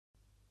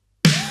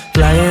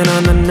Flying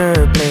on an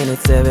airplane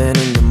at 7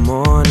 in the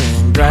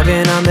morning,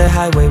 driving on the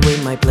highway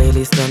with my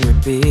playlist on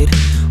repeat,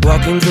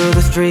 walking through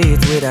the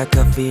streets with a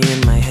coffee in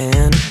my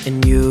hand,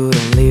 and you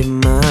don't leave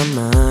my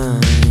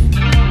mind.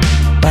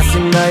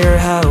 Passing by your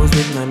house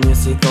with my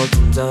music all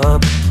tuned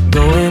up,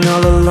 going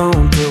all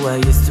alone to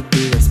what used to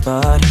be our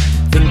spot,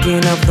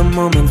 thinking of the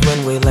moments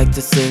when we like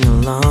to sing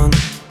along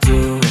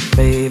to our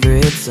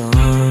favorite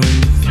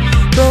songs.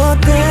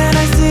 But then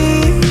I see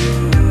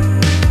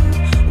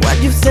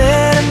what you've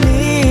said to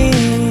me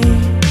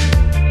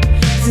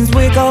since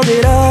we called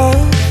it off.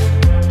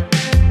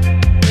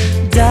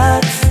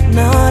 That's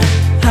not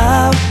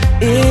how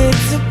it's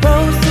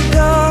supposed to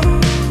go.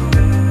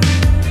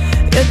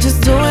 You're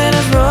just doing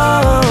it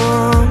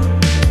wrong.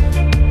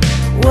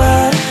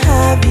 What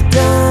have you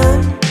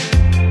done?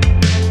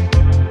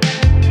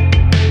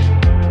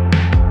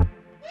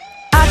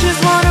 I just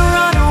wanna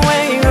run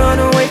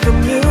away from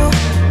you.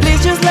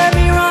 Please just let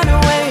me run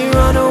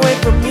away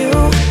from you.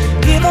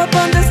 Give up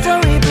on the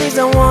story, please,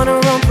 I wanna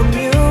run from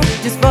you.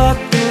 Just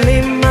fucking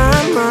leave my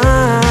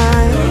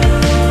mind.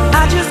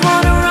 I just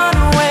wanna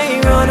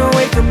run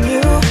away from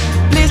you.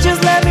 Please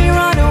just let me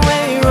run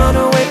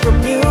away from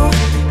you.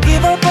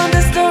 Give up on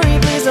the story,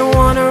 please, I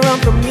wanna run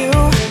from you.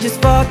 Just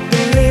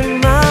fucking leave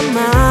my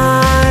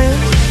mind.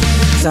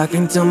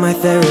 Talking to my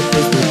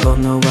therapist, we both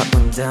know what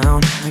went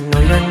down. I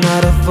know you're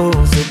not a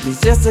fool, so please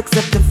just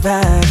accept the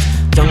fact.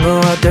 Don't go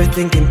out there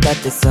thinking that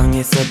this song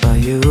is about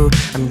you.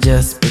 I'm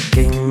just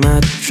speaking my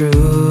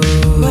truth.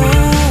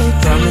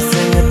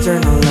 Promising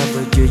eternal love,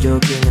 but you're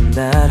joking and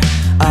that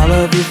I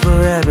love you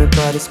forever,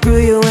 but screw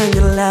you and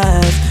your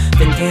lies.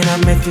 Thinking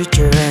of my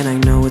future and I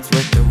know it's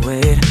worth the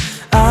wait.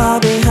 I'll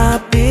be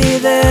happy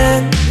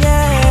then,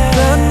 yeah.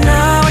 But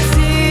now I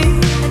see,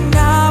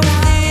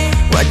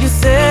 what you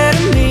said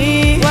to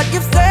me, what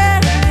you've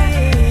said to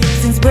me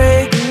since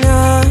breaking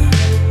up.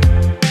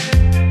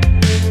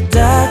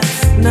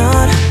 That's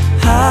not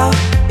how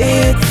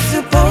it's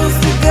supposed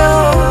to go.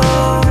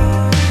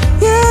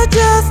 You're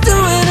just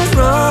doing us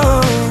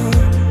wrong.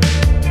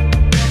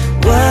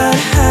 What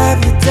have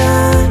you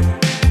done?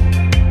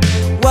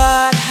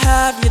 What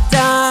have you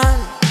done?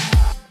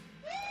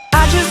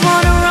 I just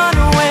wanna run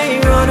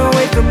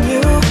away from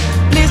you.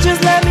 Please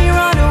just let me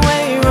run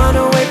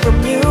away from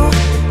you.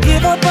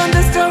 Give up on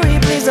the story,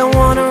 please, I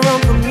wanna run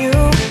from you.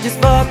 Just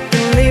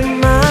fucking leave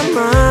my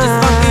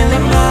mind.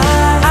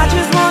 I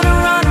just wanna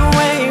run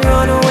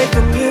away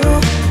from you.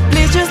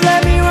 Please just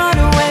let me run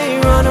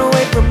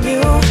away from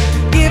you.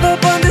 Give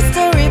up on the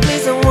story,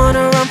 please, I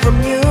wanna run from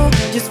you.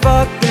 Just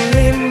fucking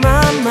leave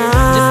my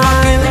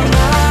mind.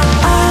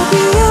 I'll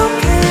be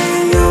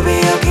okay, you'll be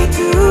okay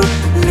too.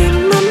 Leave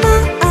my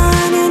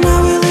mind and I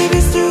will leave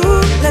you too.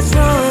 Let's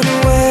run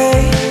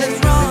away,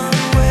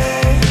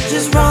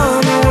 just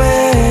run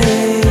away.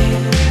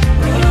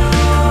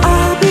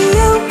 I'll be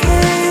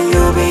okay,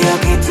 you'll be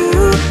okay too.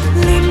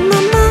 Leave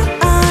my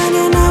mind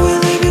and I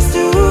will leave you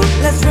too.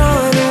 Let's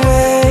run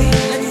away,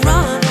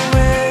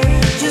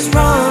 just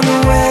run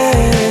away.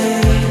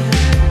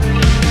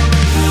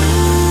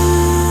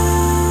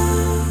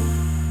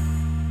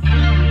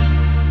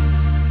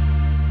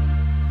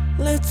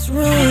 Let's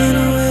run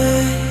away.